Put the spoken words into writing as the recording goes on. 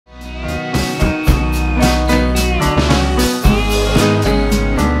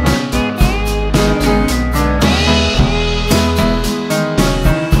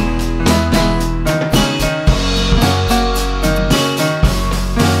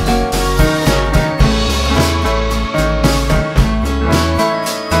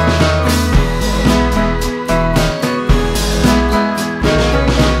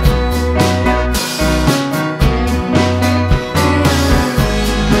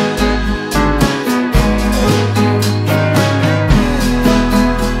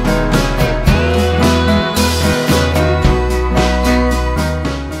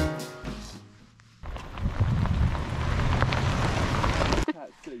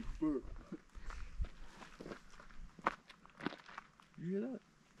big burp. You hear that?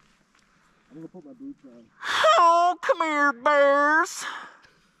 I'm gonna put my boots on. Oh, come here, bears.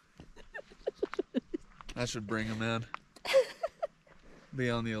 I should bring them in. Be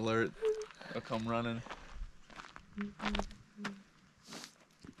on the alert. They'll come running.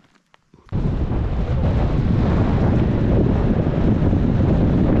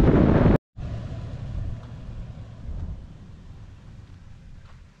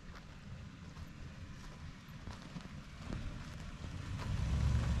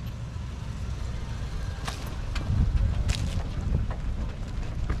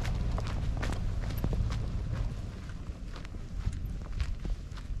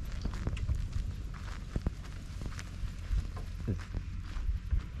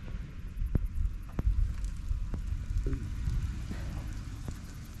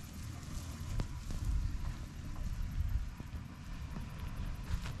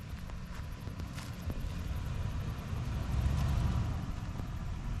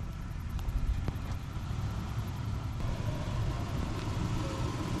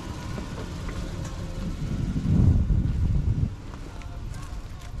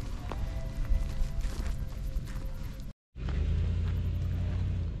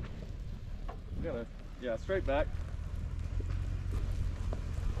 Yeah, straight back.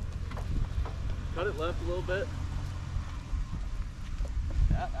 Cut it left a little bit.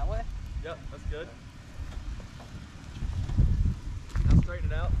 Yeah, that way? Yep, that's good. Now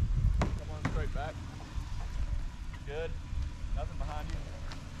straighten it out. Come on, straight back. Good. Nothing behind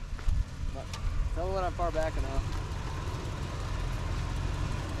you. Tell me when I'm far back enough.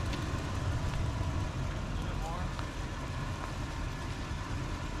 A little bit more.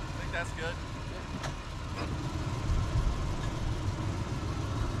 I think that's good.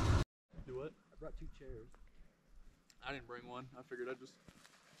 Do what? I brought 2 chairs. I didn't bring one. I figured I'd just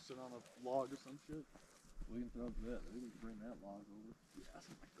sit on a log or some shit. We can throw that. We can bring that log over. Yeah,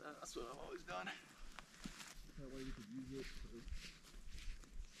 something like that. That's what I've always done. That way we could use it for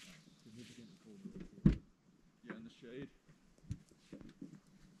significant cold. Yeah, in the shade.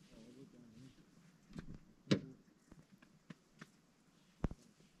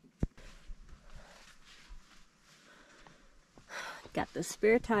 Got the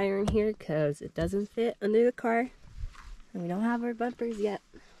spare tire in here because it doesn't fit under the car. And we don't have our bumpers yet.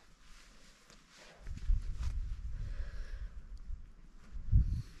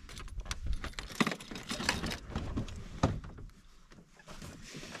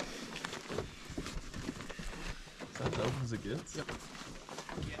 Is that as open as it gets? Yep.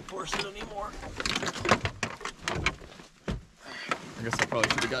 Can't force it anymore. I guess I probably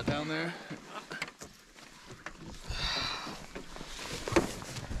should have got down there.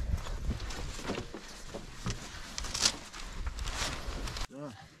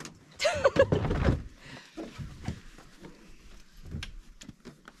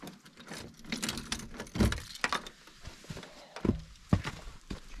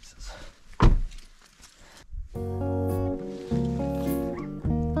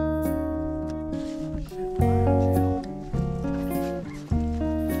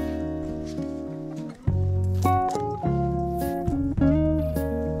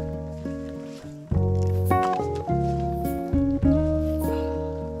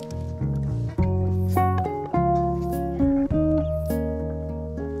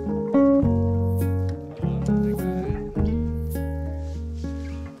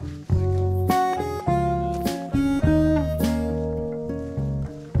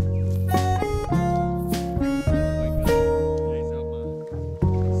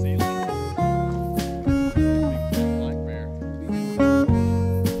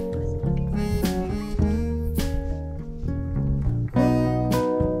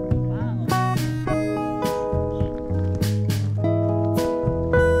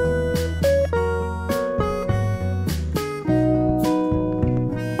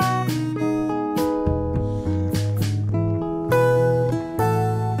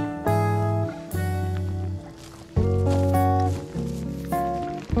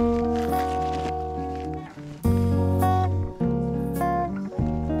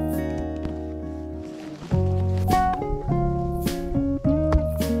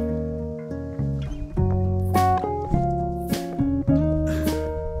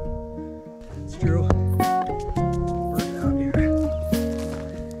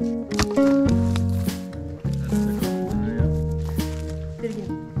 Do it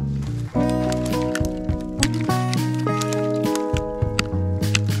again.